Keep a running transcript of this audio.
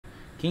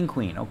King,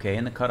 queen. Okay,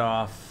 in the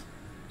cutoff.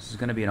 This is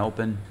going to be an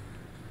open.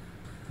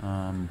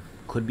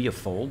 Could be a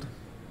fold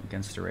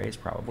against a raise.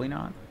 Probably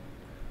not.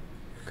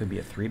 Could be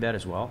a 3-bet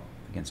as well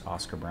against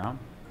Oscar Brown.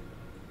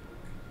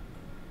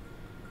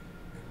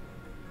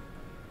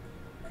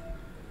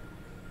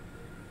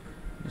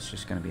 It's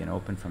just going to be an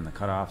open from the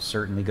cutoff.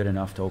 Certainly good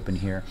enough to open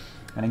here.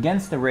 And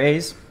against the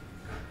raise,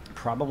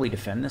 probably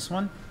defend this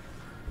one.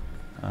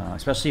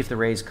 Especially if the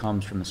raise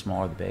comes from the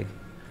small or the big.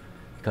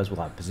 Because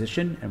we'll have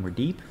position and we're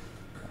deep.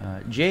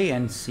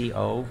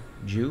 JNCO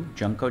Jew,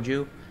 Junko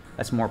Jew.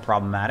 That's more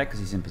problematic because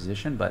he's in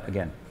position. But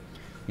again,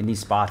 in these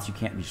spots, you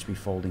can't just be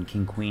folding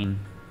king, queen.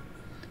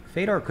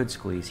 Fedor could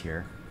squeeze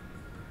here.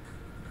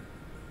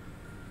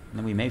 And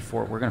then we may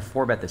we're going to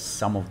 4-bet this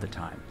some of the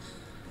time.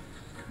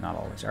 Not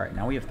always. All right,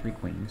 now we have 3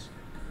 queens.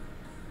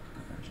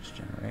 Just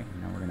generate.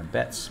 Now we're going to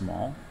bet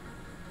small.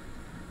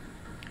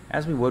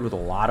 As we would with a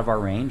lot of our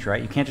range,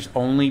 right? You can't just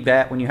only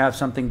bet when you have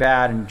something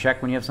bad and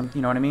check when you have something,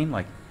 you know what I mean?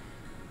 Like,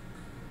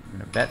 we're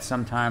going to bet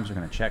sometimes, we're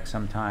going to check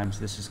sometimes.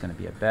 This is going to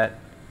be a bet.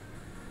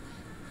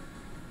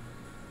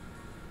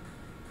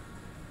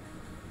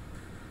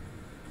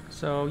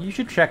 So you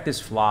should check this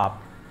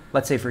flop.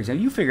 Let's say, for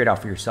example, you figure it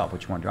out for yourself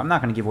what you want to do. I'm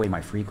not going to give away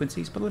my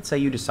frequencies, but let's say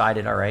you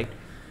decided, all right,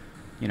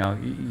 you know,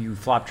 you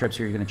flop trips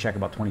here, you're going to check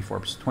about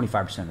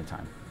 25% of the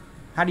time.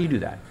 How do you do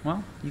that?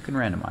 Well, you can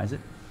randomize it.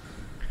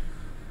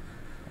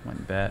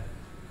 One bet.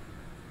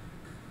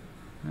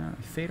 Now,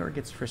 if Fedor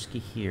gets frisky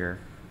here,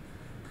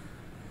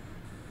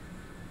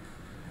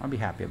 I'll be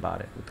happy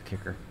about it with the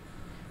kicker.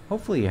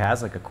 Hopefully he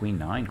has like a queen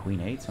 9,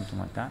 queen 8, something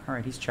like that. All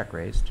right, he's check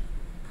raised.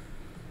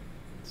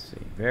 Let's see.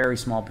 Very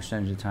small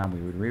percentage of the time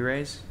we would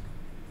re-raise.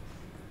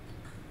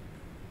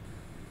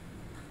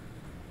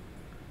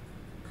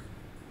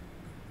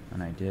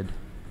 And I did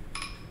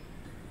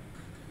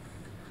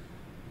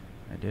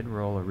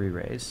roll a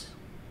re-raise.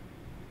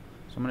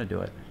 So I'm going to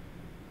do it.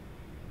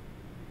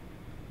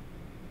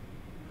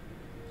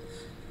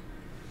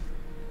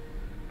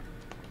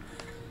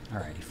 All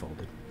right, he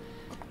folded.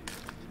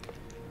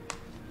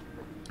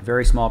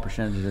 Very small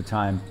percentage of the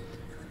time,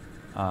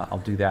 I'll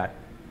do that.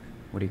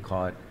 What do you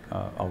call it?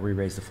 I'll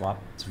re-raise the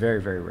flop. It's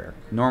very, very rare.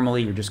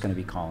 Normally, you're just going to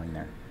be calling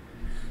there.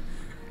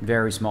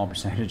 Very small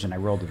percentage, and I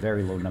rolled a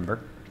very low number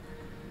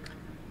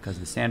because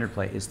the standard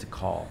play is to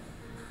call.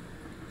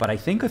 But I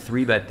think a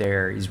 3-bet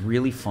there is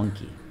really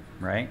funky,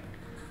 right?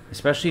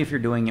 Especially if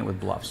you're doing it with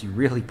bluffs. You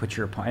really put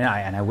your opponent,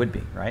 and I would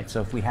be, right? So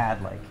if we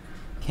had like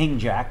king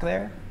jack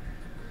there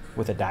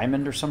with a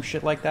diamond or some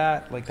shit like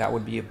that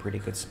would be a pretty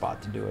good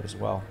spot to do it as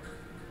well.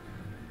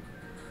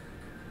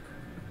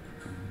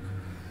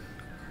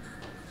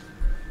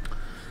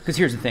 Because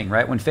here's the thing,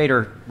 right?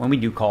 When we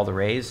do call the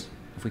raise,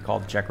 if we call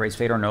the check raise,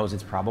 Fedor knows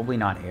it's probably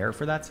not air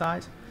for that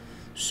size.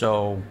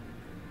 So,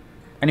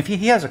 and if he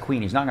has a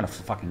queen, he's not going to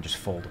fucking just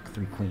fold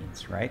 3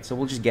 queens, right? So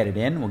we'll just get it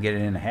in. We'll get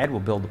it in ahead.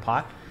 We'll build the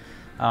pot.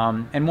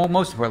 And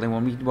most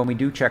importantly, when we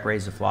do check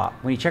raise the flop,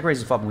 when he check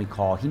raises the flop and we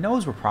call, he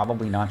knows we're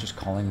probably not just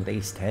calling with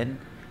ace 10,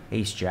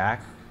 ace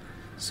jack.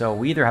 So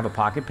we either have a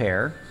pocket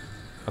pair,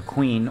 a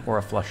queen, or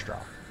a flush draw.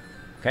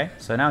 Okay?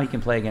 So now he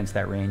can play against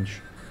that range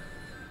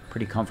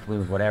pretty comfortably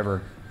with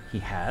whatever he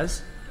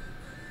has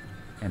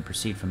and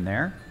proceed from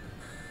there.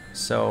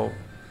 So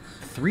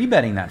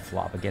 3-betting that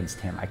flop against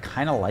him, I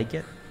kind of like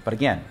it. But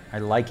again, I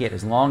like it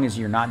as long as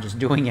you're not just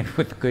doing it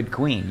with a good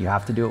queen. You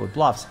have to do it with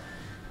bluffs.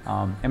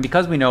 And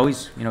because we know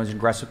he's an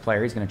aggressive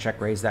player, he's going to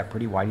check raise that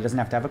pretty wide. He doesn't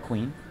have to have a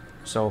queen.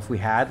 So if we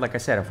had, like I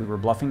said, if we were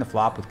bluffing the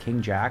flop with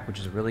king jack, which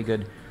is a really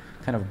good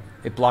kind of,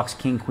 it blocks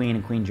king queen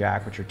and queen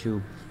jack, which are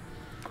two,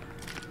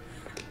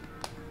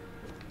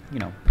 you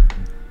know,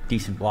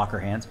 decent blocker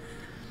hands.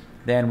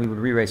 Then we would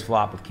re-raise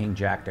flop with king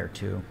jack there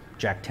too.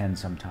 Jack 10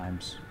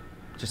 sometimes.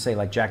 Just say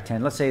like jack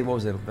 10. Let's say, what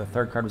was it? The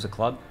third card was a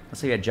club. Let's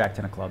say you had jack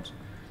 10 of clubs.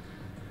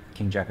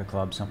 King jack of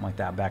clubs, something like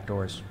that.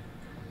 Backdoors. You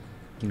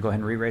can go ahead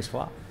and re-raise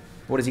flop.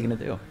 What is he going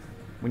to do?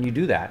 When you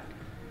do that,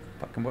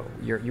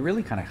 you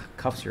really kind of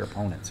cuffs your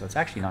opponent. So it's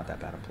actually not that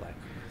bad a play.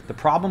 The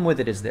problem with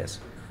it is this.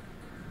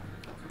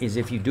 Is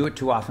if you do it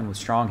too often with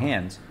strong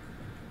hands,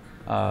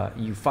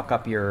 you fuck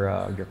up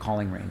your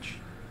calling range.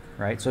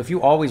 Right? So if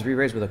you always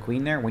re-raise with a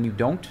queen there, when you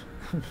don't,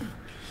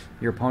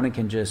 your opponent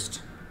can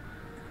just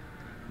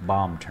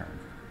bomb turn.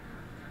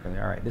 All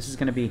right, this is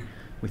going to be,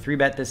 we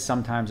 3-bet this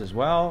sometimes as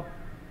well,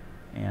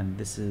 and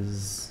this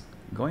is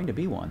going to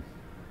be one.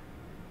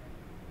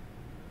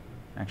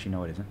 Actually,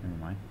 no, it isn't. Never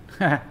mind.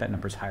 That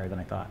number's higher than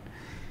I thought.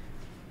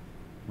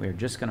 We're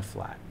just going to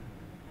flat.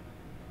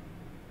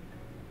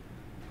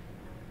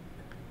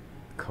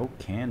 Coke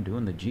can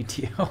doing the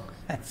GTO.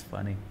 That's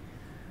funny.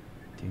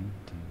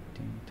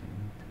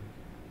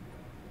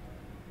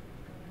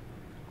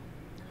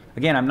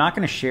 Again, I'm not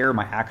going to share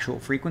my actual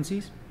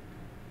frequencies.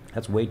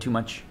 That's way too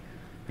much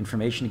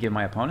information to give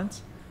my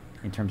opponents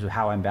in terms of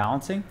how I'm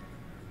balancing.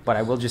 But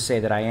I will just say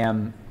that I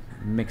am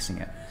mixing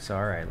it. So,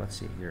 all right, let's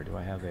see here. Do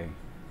I have a...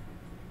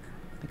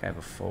 I think I have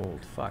a fold.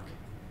 Fuck.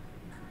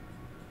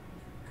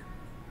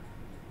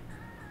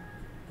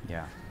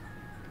 Yeah.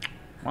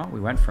 Well, we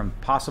went from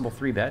possible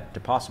 3-bet to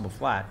possible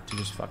flat to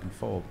just fucking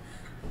fold.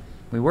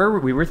 We were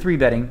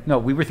 3-betting. No,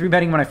 we were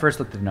 3-betting when I first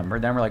looked at the number.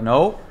 Then we're like,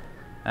 no,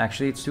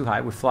 actually it's too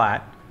high. We're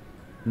flat.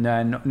 And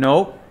then,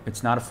 nope,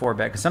 it's not a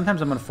 4-bet. Because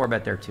sometimes I'm going to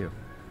 4-bet there too.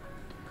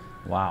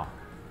 Wow.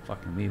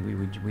 Fucking,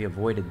 we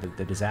avoided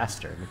the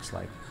disaster, it looks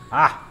like.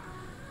 Ah!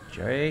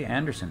 Jay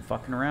Anderson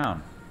fucking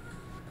around.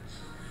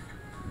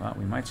 Well,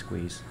 we might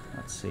squeeze.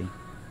 Let's see.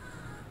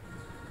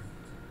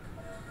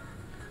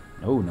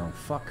 No,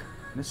 fuck.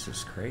 This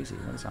is crazy.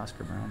 What is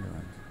Oscar Brown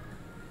doing?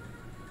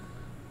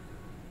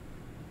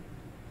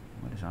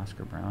 What is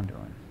Oscar Brown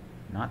doing?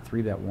 Not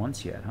 3-bet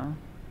once yet, huh?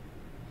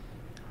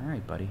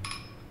 Alright, buddy.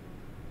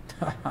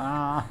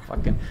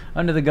 Fucking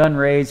under the gun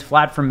raise,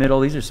 flat from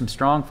middle. These are some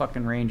strong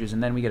fucking ranges,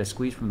 and then we get a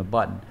squeeze from the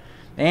button.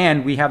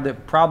 And we have the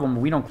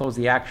problem, we don't close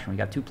the action. We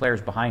got 2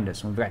 players behind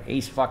us, and we've got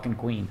ace fucking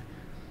queen.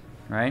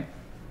 Right?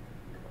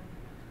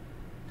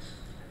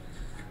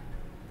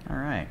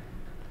 Alright.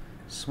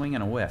 Swing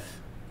and a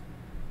whiff.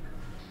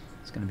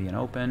 It's going to be an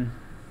open.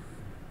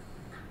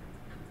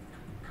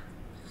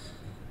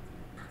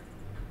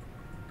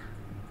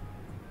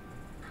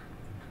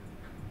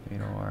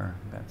 Fedor,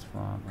 bets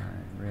flop,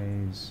 alright,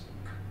 raise,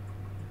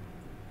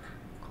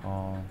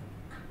 call.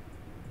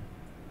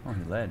 Oh,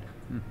 he led.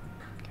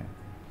 Okay.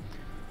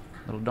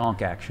 Little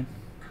donk action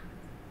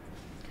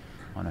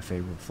on a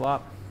favorable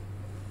flop.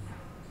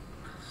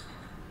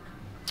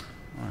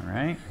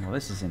 Alright, well,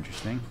 this is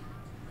interesting.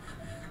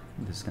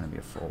 This is going to be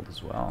a fold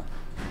as well.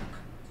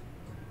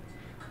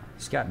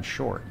 He's gotten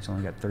short. He's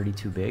only got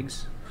 32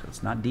 bigs, so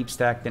it's not deep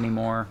stacked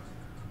anymore.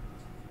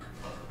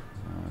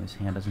 His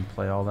hand doesn't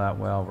play all that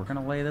well. We're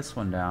going to lay this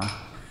one down.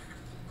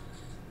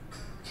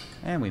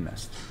 And we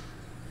missed.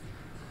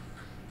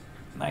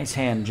 Nice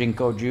hand,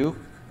 Jinko Ju.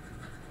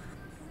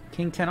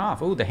 King 10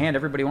 off. Oh, the hand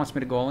everybody wants me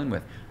to go all in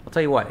with. I'll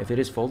tell you what, if it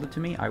is folded to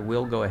me, I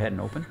will go ahead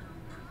and open.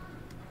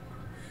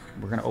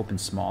 We're going to open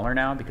smaller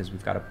now because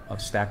we've got a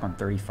stack on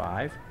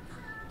 35.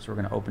 So we're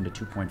going to open to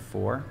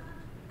 2.4.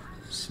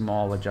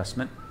 Small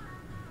adjustment.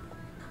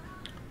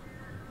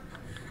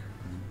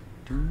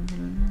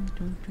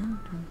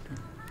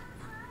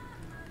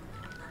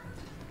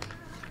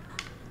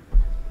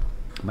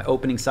 My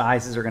opening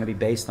sizes are going to be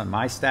based on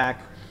my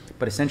stack,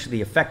 but essentially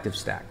the effective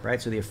stack,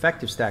 right? So the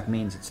effective stack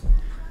means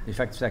the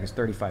effective stack is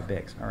 35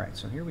 bigs. All right,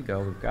 so here we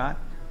go. We've got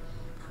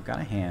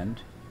a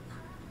hand.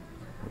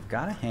 We've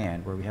got a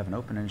hand where we have an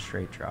open and a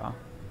straight draw.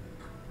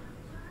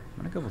 I'm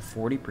going to go with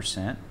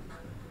 40%.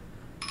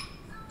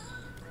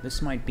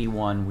 This might be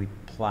one we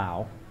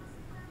plow,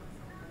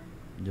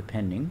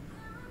 depending.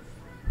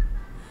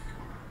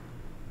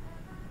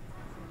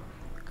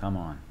 Come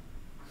on.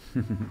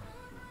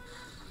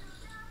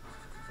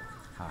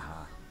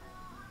 Haha.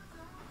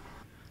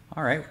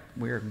 All right,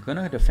 we're going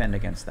to defend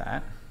against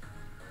that.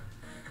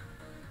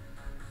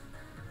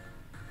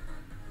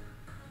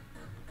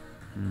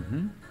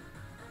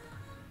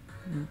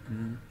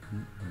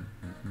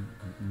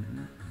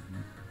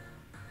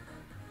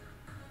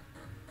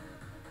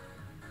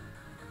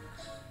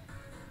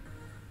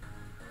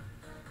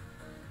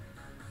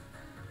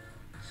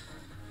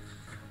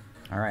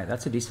 All right,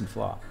 that's a decent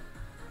flop.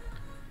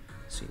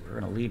 Let's see, we're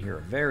going to lead here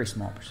a very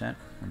small percent.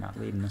 We're not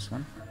leading this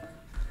one.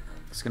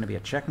 It's going to be a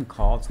check and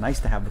call. It's nice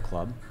to have the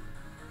club.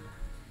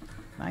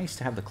 Nice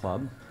to have the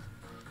club.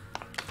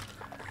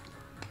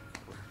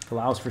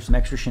 Allows for some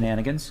extra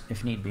shenanigans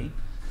if need be.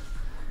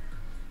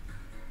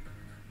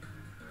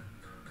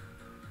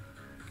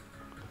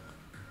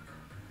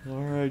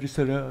 All right, just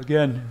said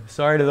again,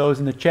 sorry to those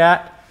in the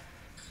chat.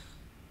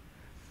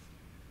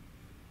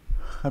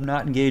 I'm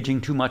not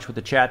engaging too much with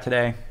the chat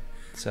today,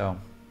 so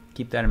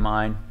keep that in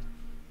mind.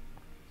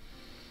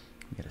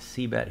 We got a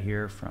C-bet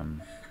here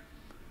from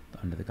the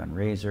under the gun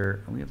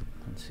raiser. We have,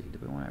 let's see, do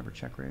we want to ever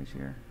check raise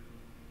here?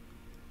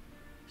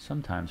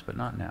 Sometimes, but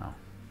not now.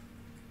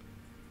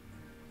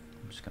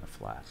 I'm just going to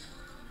flat.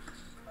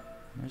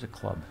 There's a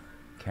club,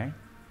 okay?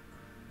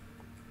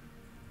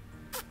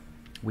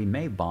 We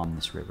may bomb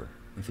this river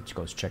if it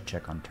goes check,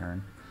 check on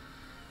turn.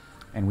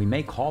 And we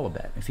may call a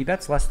bet. If he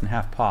bets less than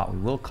half pot, we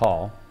will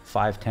call.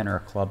 5-10 or a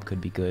club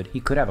could be good. He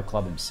could have a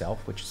club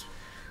himself, which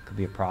could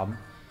be a problem.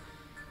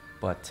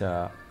 But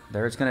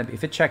there's going to be,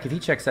 if he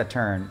checks that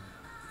turn,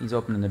 he's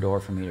opening the door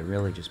for me to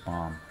really just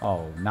bomb.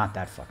 Oh, not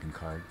that fucking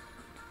card.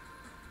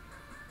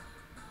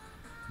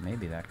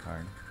 Maybe that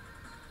card.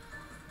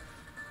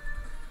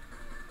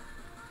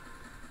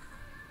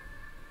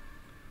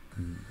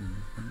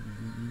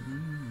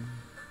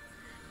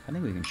 I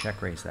think we can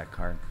check raise that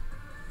card.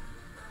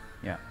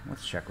 Yeah,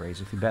 let's check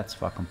raise. If he bets,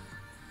 fuck him.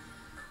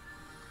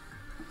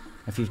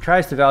 If he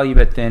tries to value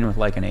bet thin with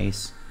like an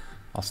ace,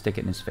 I'll stick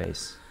it in his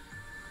face.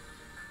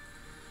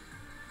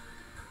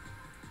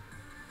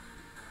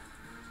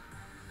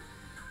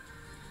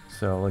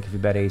 So like if you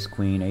bet ace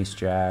queen, ace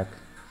jack,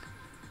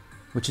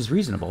 which is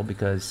reasonable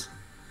because,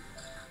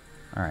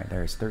 all right,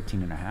 there's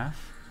 13.5.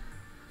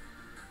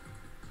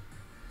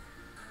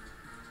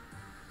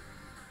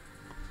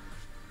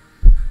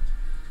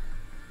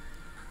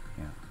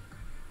 Yeah.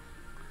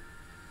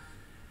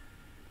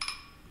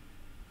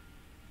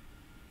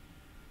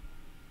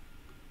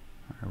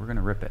 All right, we're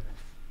gonna rip it.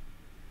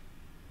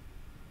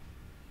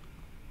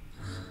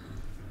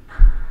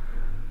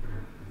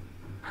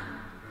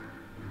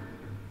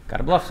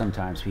 Gotta bluff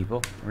sometimes,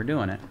 people. We're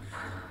doing it.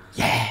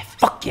 Yeah,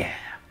 fuck yeah.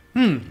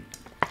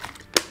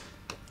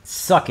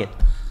 Suck it.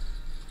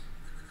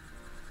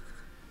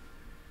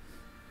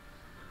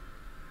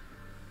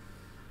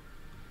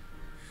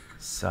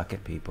 Suck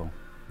it, people.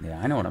 Yeah,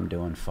 I know what I'm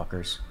doing,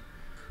 fuckers.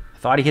 I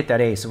thought he hit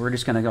that ace, so we're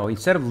just gonna go.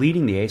 Instead of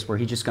leading the ace, where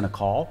he's just gonna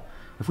call.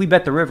 If we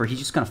bet the river, he's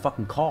just gonna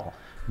fucking call.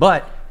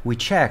 But we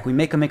check, we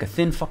make him make a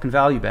thin fucking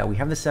value bet. We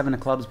have the 7 of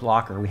clubs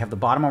blocker. We have the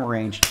bottom of our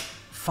range.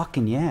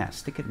 Fucking yeah,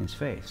 stick it in his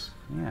face.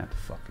 Yeah, the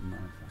fucking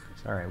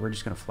motherfuckers. All right, we're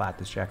just gonna flat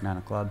this jack 9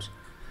 of clubs.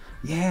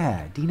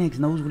 Yeah, D-Negs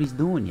knows what he's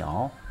doing,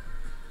 y'all.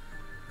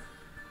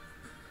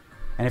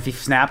 And if he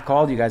snap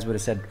called, you guys would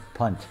have said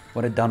punt.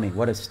 What a dummy.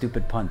 What a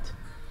stupid punt.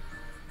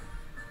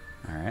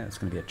 All right, that's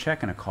going to be a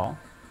check and a call.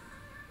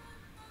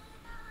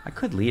 I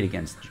could lead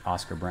against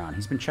Oscar Brown.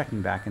 He's been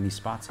checking back in these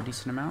spots a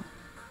decent amount.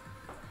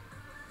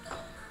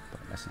 But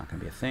that's not going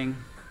to be a thing.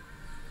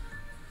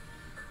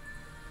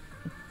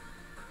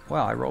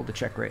 Well, I rolled the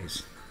check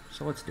raise.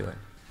 So let's do it.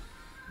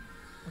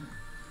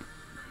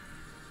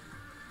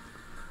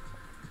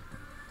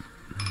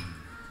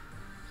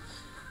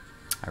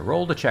 I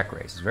rolled a check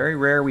raise. It's very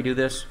rare we do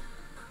this,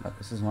 but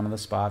this is one of the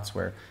spots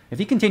where if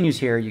he continues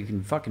here, you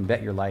can fucking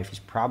bet your life he's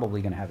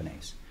probably going to have an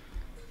ace.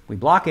 We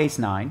block ace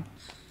 9,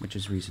 which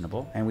is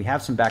reasonable, and we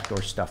have some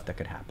backdoor stuff that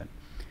could happen.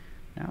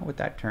 Now with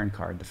that turn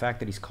card, the fact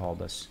that he's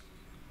called us,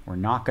 we're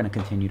not going to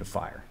continue to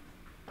fire.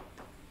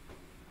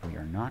 We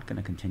are not going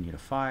to continue to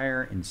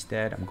fire.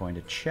 Instead, I'm going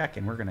to check,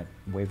 and we're going to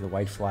wave the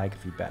white flag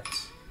if he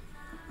bets.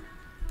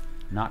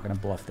 Not going to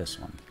bluff this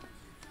one.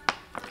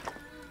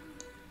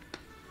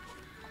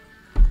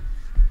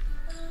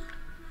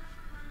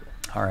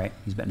 All right,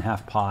 he's betting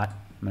half pot.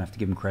 I'm gonna have to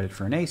give him credit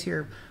for an ace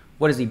here.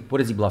 What is he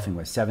bluffing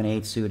with?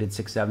 7-8 suited,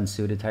 6-7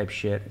 suited type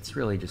shit. It's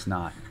really just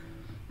not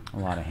a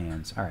lot of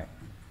hands. All right,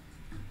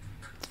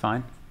 it's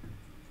fine.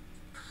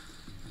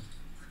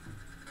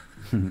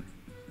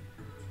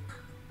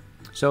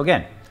 So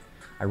again,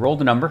 I rolled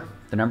the number.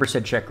 The number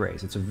said check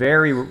raise. It's a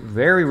very,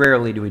 very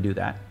rarely do we do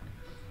that.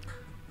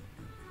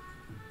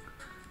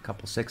 A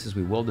couple sixes.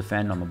 We will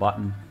defend on the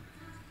button.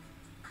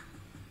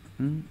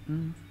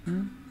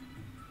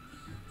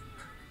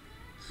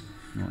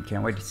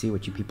 Can't wait to see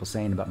what you people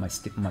saying about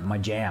my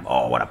jam.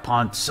 Oh, what a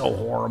punt. So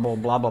horrible.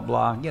 Blah, blah,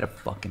 blah. Get a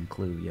fucking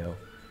clue, yo.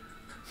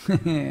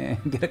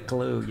 Get a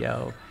clue,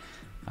 yo.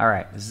 All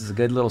right. This is a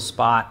good little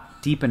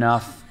spot. Deep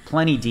enough.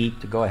 Plenty deep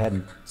to go ahead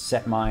and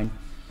set mine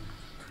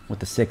with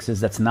the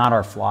sixes. That's not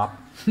our flop,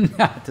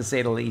 to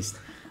say the least.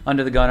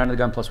 Under the gun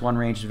 +1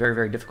 range is very,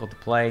 very difficult to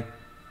play.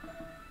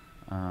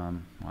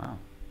 Wow.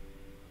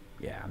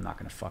 Yeah, I'm not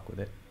going to fuck with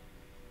it.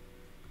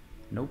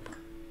 Nope.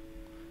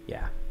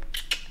 Yeah.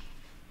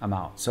 I'm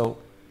out. So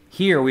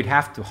here we'd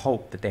have to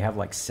hope that they have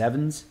like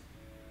 7s,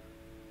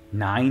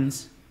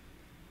 9s,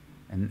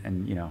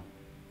 and you know.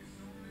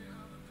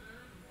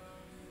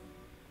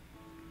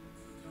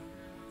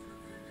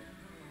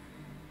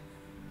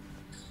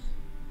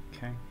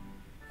 Okay.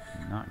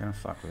 I'm not gonna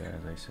fuck with it,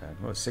 as I said.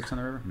 What was 6 on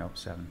the river? Nope,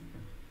 7.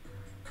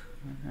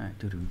 All right.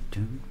 Do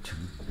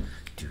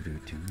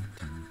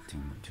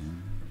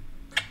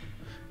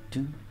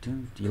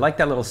you like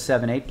that little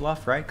 7-8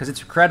 bluff, right? Because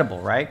it's credible,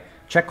 right?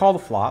 Check call the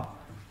flop.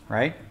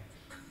 Right?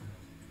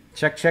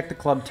 Check the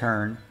club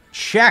turn.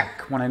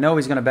 Check when I know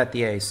he's going to bet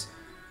the ace.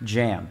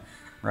 Jam.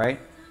 Right?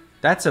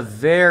 That's a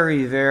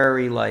very,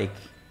 very, like,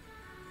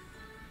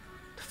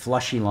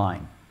 flushy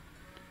line.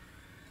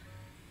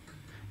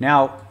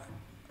 Now,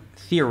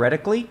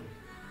 theoretically,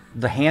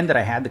 the hand that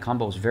I had, the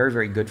combo, was very,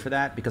 very good for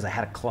that because I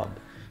had a club.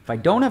 If I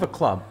don't have a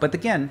club, but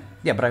again,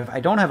 yeah, but if I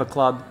don't have a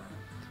club,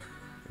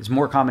 there's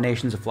more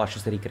combinations of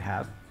flushes that he could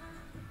have.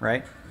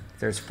 Right?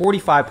 There's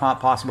 45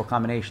 possible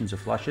combinations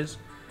of flushes.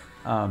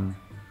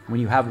 When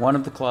you have one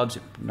of the clubs,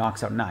 it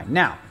knocks out 9.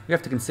 Now, you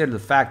have to consider the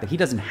fact that he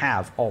doesn't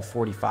have all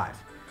 45.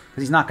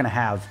 Because he's not going to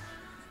have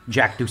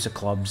Jack Deuce of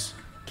clubs,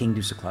 King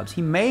Deuce of clubs.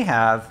 He may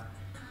have,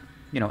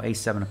 you know,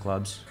 Ace 7 of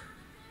clubs.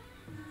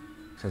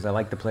 Says I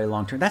like to play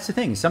long term. That's the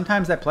thing.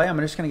 Sometimes that play, I'm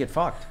just going to get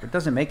fucked. It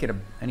doesn't make it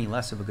any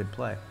less of a good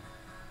play.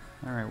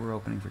 All right, we're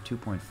opening for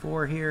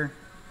 2.4 here.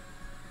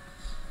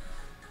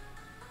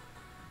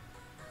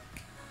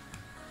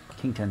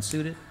 King 10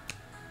 suited.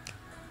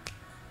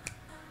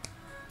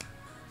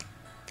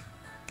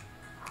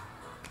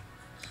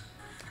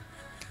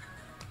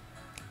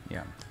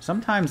 Yeah.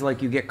 Sometimes,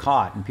 like, you get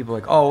caught and people are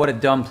like, oh, what a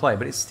dumb play.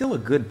 But it's still a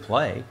good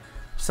play.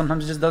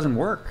 Sometimes it just doesn't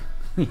work.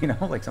 You know,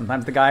 like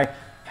sometimes the guy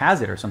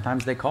has it or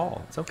sometimes they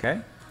call. It's okay.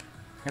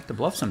 You have to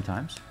bluff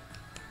sometimes.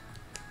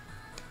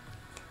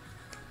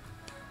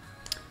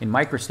 In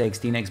micro stakes,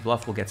 D-Neg's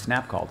bluff will get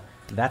snap called.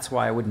 That's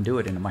why I wouldn't do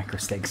it in a micro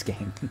stakes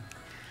game.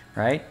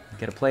 Right?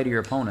 Get a play to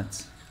your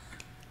opponents.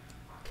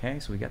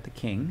 Okay, so we got the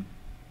king.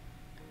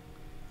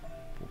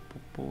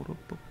 I'm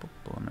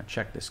going to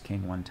check this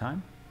king one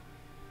time.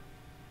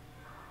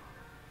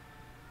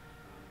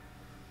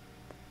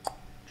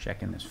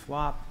 Checking this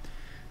flop.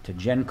 To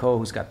Genko,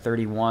 who's got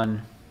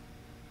 31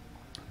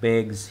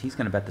 bigs. He's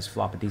going to bet this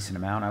flop a decent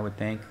amount, I would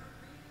think.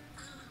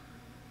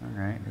 All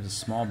right, there's a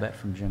small bet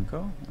from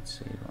Jinko. Let's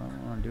see, do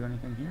I want to do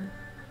anything here?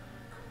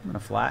 I'm going to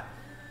flat.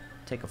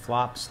 Take a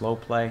flop, slow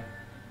play.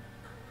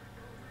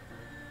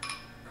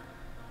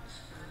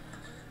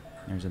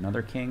 There's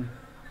another king.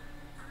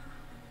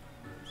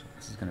 So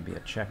this is going to be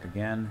a check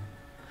again.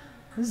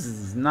 This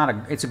is not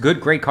a... It's a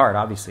great card,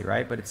 obviously,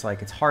 right? But it's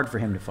like, it's hard for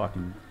him to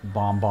fucking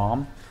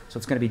bomb. So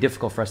it's going to be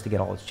difficult for us to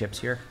get all his chips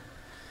here.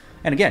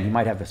 And again, he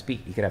might have a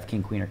speed. He could have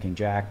king, queen, or king,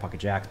 jack, pocket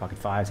jacks, pocket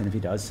fives. And if he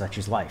does, such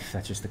is life.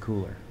 That's just the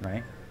cooler,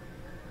 right?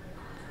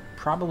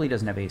 Probably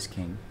doesn't have ace,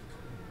 king.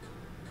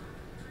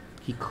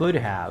 He could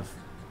have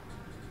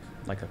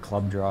like a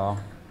club draw.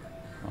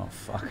 Oh,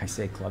 fuck, I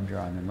say club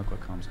draw, and then look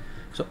what comes.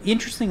 So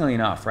interestingly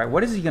enough, right,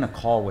 what is he going to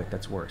call with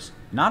that's worse?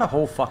 Not a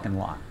whole fucking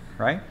lot,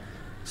 right?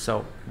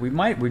 So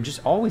we're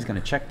just always going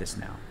to check this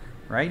now,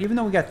 right? Even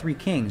though we got 3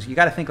 kings, you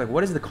got to think, like,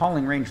 what does the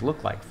calling range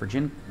look like for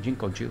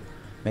Jinko Ju?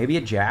 Maybe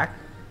a jack,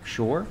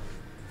 sure.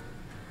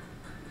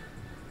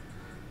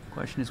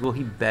 Question is, will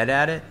he bet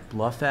at it,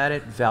 bluff at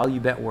it, value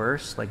bet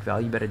worse, like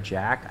value bet a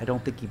jack? I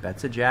don't think he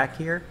bets a jack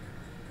here.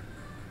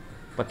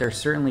 But there's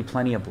certainly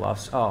plenty of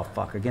bluffs. Oh,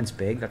 fuck, against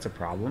big, that's a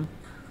problem.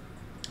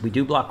 We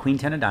do block queen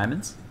 10 of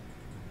diamonds,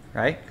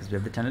 right? Because we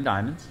have the 10 of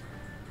diamonds.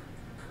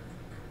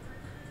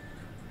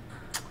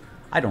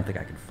 I don't think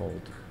I can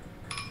fold.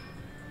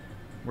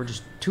 We're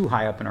just too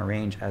high up in our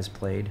range as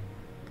played.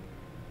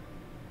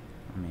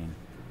 I mean,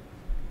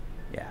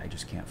 yeah, I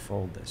just can't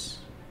fold this.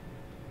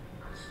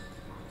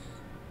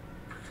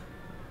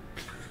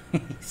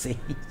 See?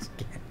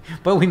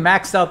 But we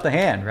maxed out the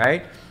hand,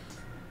 right?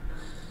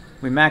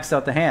 We maxed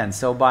out the hand.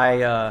 So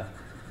by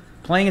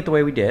playing it the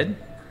way we did,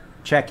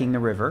 checking the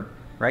river,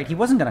 right? He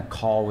wasn't going to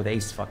call with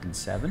ace fucking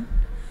 7.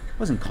 He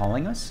wasn't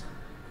calling us.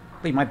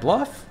 But he might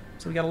bluff,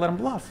 so we got to let him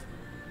bluff.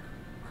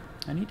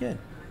 And he did.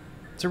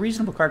 It's a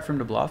reasonable card for him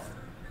to bluff,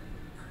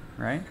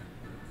 right?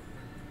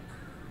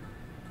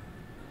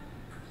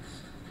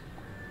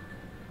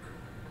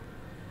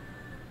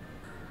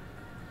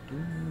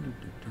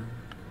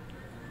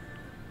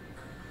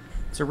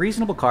 It's a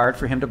reasonable card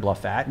for him to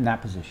bluff at in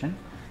that position.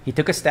 He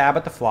took a stab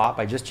at the flop.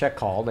 I just check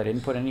called. I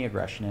didn't put any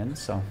aggression in,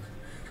 so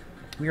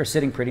we are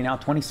sitting pretty now.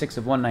 26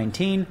 of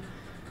 119.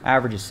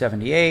 Average is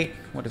 78.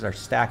 What is our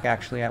stack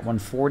actually at?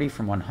 140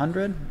 from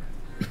 100.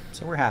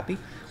 So we're happy.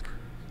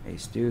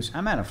 Ace deuce.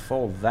 I'm gonna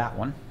fold that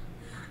one.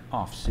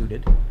 Off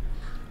suited.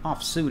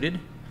 Off suited.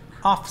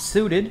 Off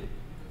suited.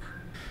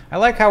 I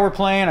like how we're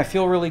playing. I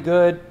feel really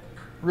good.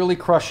 Really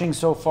crushing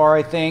so far,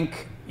 I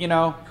think. You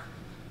know,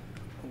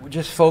 we're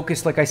just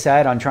focused, like I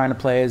said, on trying to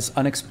play as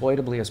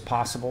unexploitably as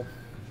possible.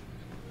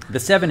 The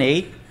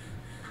 7-8,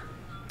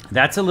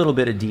 that's a little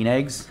bit of Dean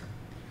eggs,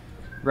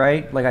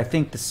 right? Like, I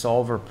think the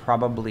solver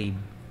probably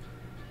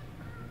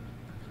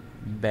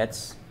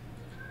bets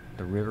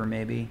the river,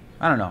 maybe.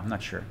 I don't know. I'm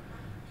not sure.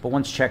 But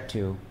once check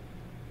 2.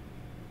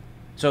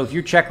 So if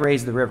you check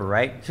raise the river,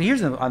 right? So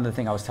here's the other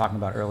thing I was talking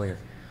about earlier.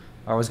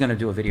 I was going to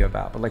do a video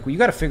about. But, like, well, you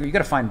got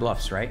to find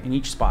bluffs, right, in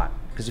each spot.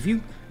 Because if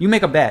you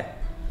make a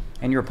bet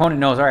and your opponent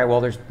knows, all right,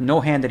 well, there's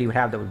no hand that he would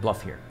have that would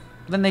bluff here.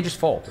 Then they just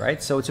fold,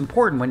 right? So it's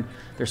important when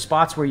there's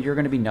spots where you're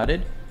going to be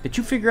nutted that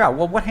you figure out,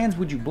 well, what hands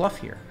would you bluff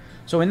here?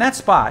 So in that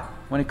spot,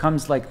 when it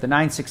comes like the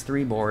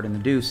 9-6-3 board and the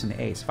deuce and the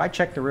ace, if I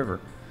check the river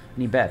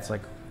and he bets,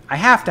 like, I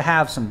have to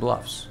have some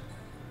bluffs.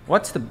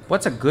 What's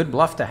a good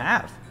bluff to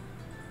have?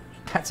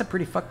 That's a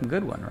pretty fucking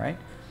good one, right?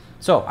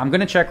 So I'm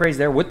going to check raise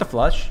there with the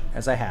flush,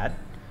 as I had.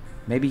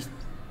 Maybe,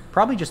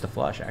 probably just a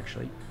flush,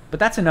 actually. But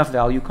that's enough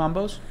value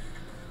combos.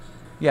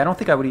 Yeah, I don't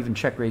think I would even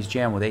check raise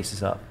jam with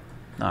aces up.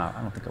 No, I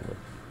don't think I would.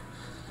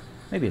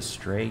 Maybe a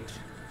straight,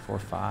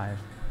 4-5.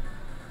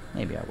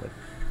 Maybe I would,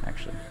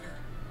 actually.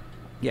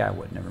 Yeah, I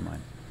would, never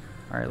mind.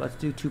 All right, let's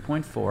do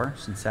 2.4,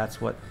 since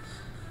that's what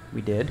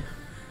we did.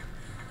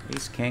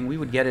 Ace, king, we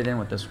would get it in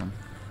with this one.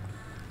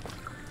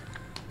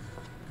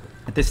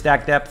 At this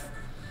stack depth,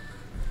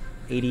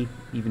 80,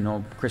 even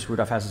though Chris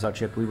Rudolph has his out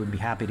chip, we would be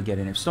happy to get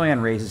in. If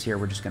Stoyan raises here,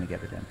 we're just going to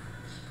get it in.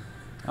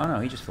 Oh, no,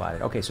 he just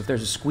flatted. Okay, so if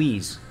there's a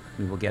squeeze,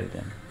 we will get it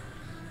in.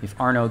 If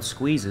Arnaud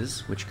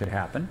squeezes, which could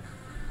happen,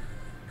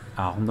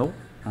 Arnaud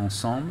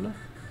ensemble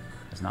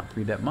has not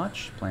 3-bet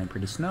much, playing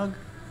pretty snug,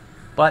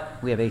 but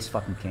we have ace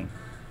fucking king.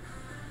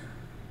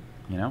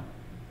 You know?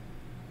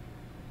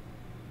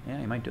 Yeah,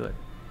 he might do it.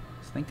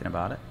 He's thinking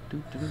about it.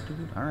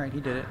 All right,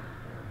 he did it.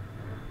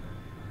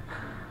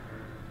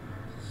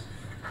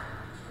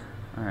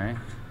 All right,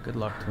 good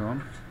luck to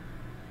him.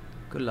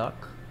 Good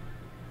luck.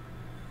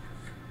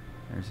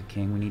 There's a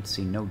king. We need to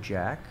see no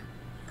jack.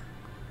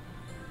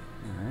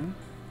 All right.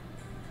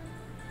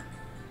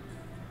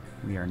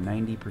 We are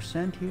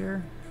 90%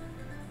 here.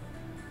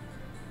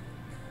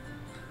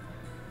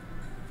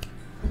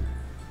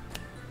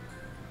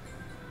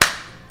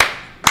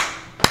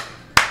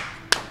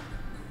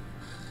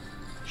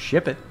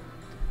 Ship it.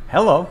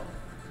 Hello.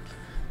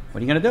 What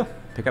are you going to do?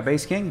 Pick up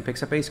ace king. He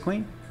picks up ace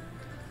queen.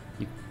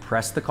 You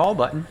press the call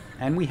button,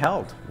 and we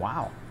held.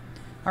 Wow.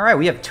 All right,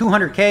 we have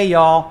 200K,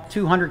 y'all.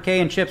 200K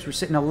in chips. We're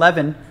sitting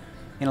 11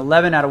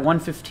 out of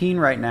 115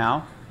 right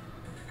now.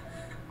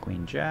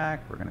 Queen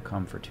jack. We're going to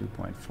come for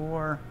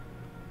 2.4.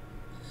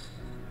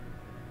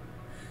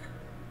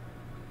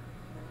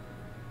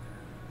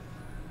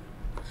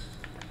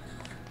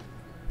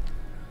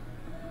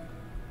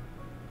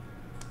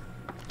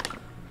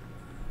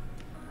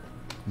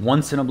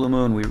 Once in a blue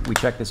moon, we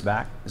check this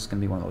back. This is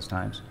going to be one of those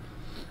times.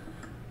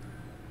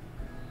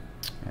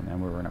 And then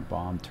we're going to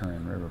bomb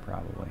turn river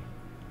probably.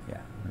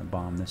 Yeah, we're going to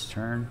bomb this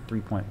turn.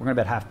 3 point. We're going to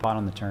bet half pot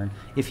on the turn.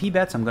 If he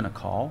bets, I'm going to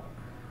call.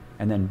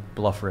 And then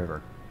bluff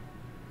river.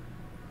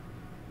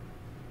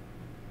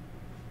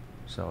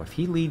 So if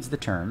he leads the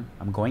turn,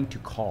 I'm going to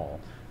call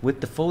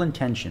with the full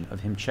intention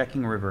of him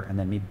checking river and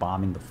then me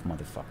bombing the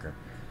motherfucker.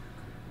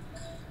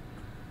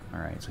 All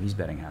right, so he's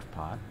betting half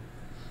pot.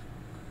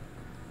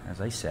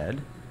 As I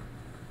said,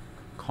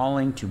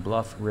 calling to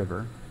bluff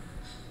river.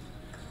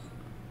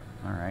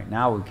 All right,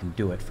 now we can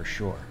do it for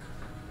sure.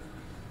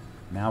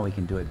 Now we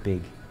can do it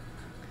big.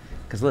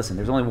 Because listen,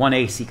 there's only one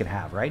ace he could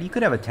have, right? He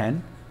could have a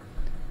 10.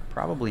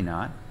 Probably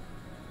not.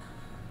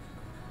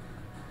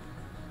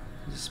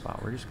 This is a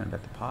spot. We're just going to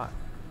bet the pot.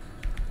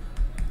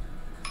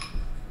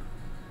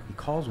 He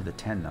calls with a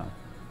 10, though.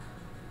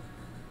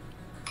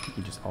 I think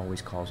he just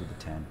always calls with a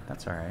 10.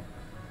 That's all right.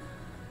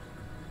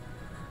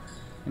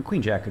 And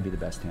Queen Jack could be the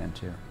best hand,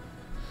 too.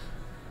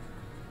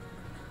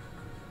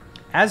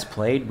 As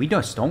played, we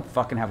just don't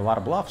fucking have a lot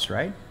of bluffs,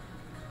 right?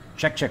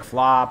 Check, check,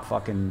 flop,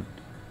 fucking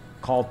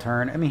call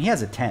turn. I mean, he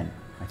has a 10,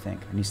 I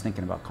think. And he's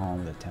thinking about calling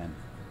with a 10.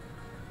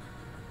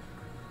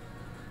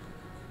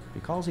 If he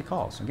calls, he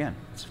calls. Again,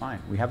 it's fine.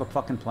 We have a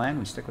fucking plan.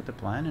 We stick with the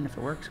plan. And if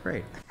it works,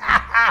 great.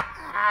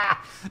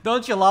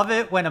 Don't you love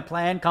it when a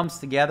plan comes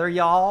together,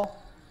 y'all?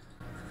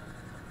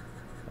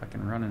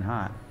 Fucking running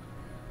hot.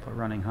 Put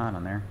running hot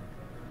on there.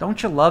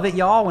 Don't you love it,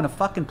 y'all, when a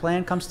fucking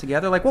plan comes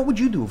together? Like, what would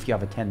you do if you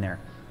have a 10 there?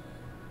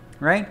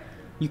 Right?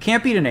 You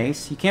can't beat an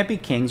ace. You can't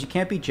beat kings. You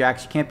can't beat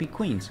jacks. You can't beat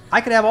queens.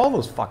 I could have all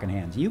those fucking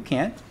hands. You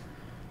can't.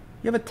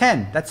 You have a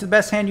 10. That's the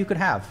best hand you could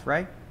have,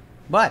 right?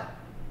 But,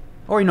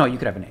 or you know, you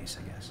could have an ace,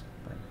 I guess.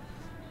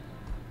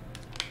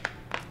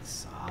 But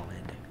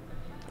solid.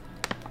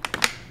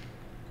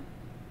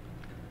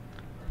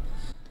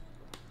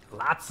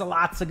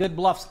 Lots of good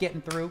bluffs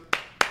getting through.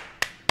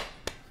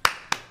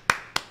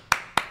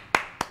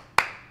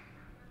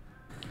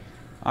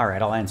 All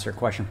right, I'll answer a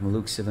question from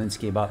Luke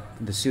Sivinsky about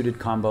the suited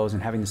combos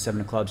and having the 7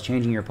 of clubs,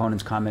 changing your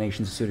opponent's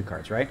combinations of suited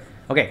cards, right?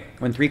 Okay,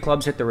 when 3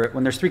 clubs hit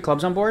when there's 3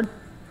 clubs on board,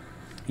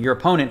 your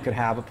opponent could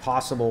have a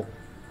possible,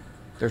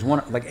 there's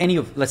one, like any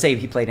of, let's say if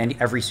he played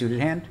every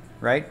suited hand,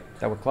 right?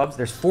 That were clubs,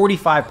 there's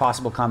 45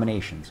 possible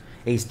combinations.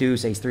 Ace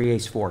deuce, ace 3,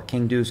 ace 4,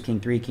 king deuce, king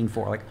 3, king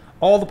 4, like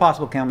all the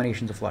possible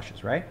combinations of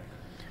flushes, right?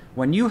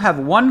 When you have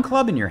 1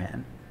 club in your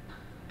hand,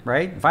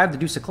 right? If I have the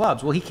deuce of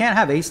clubs, well, he can't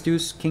have ace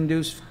deuce, king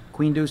deuce,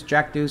 queen deuce,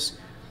 jack deuce,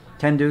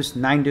 10 deuce,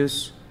 9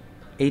 deuce,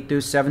 8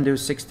 deuce, 7 deuce,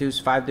 6 deuce,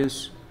 5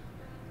 deuce,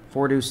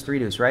 4 deuce, 3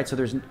 deuce, right? So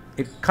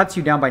it cuts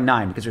you down by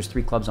 9 because there's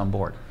 3 clubs on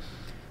board.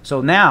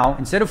 So now,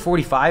 instead of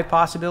 45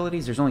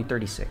 possibilities, there's only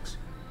 36.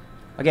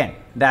 Again,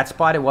 that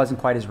spot, it wasn't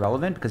quite as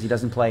relevant because he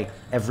doesn't play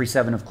every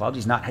 7 of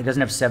clubs. He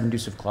doesn't have 7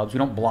 deuce of clubs. We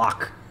don't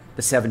block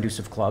the 7 deuce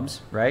of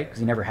clubs, right? Because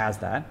he never has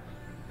that.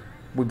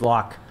 We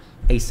block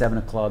ace 7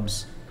 of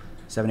clubs,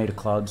 7 8 of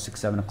clubs, 6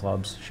 7 of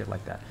clubs, shit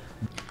like that.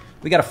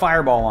 We got a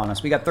fireball on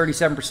us. We got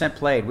 37%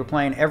 played. We're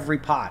playing every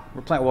pot.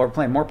 We're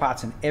playing more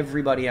pots than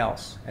everybody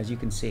else, as you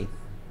can see.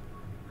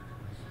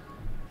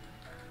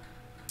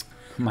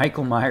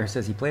 Michael Meyer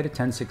says he played a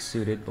 10-6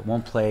 suited, but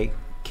won't play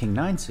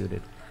king-9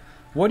 suited.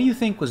 What do you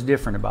think was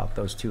different about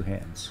those 2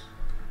 hands?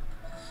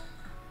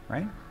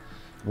 Right?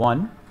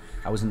 One,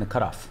 I was in the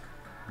cutoff,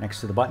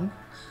 next to the button.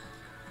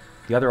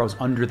 The other, I was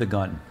under the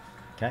gun.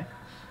 Okay?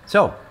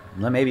 So,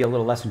 maybe a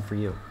little lesson for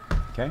you.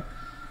 Okay?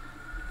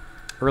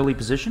 Early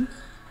position.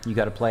 You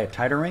got to play a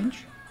tighter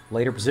range.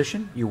 Later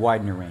position, you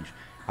widen your range.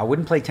 I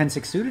wouldn't play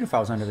 10-6 suited if I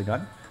was under the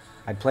gun.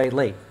 I'd play it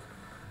late.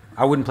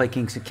 I wouldn't play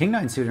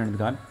king-9 suited under the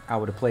gun. I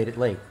would have played it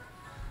late.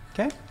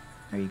 Okay?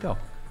 There you go.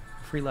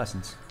 Free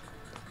lessons.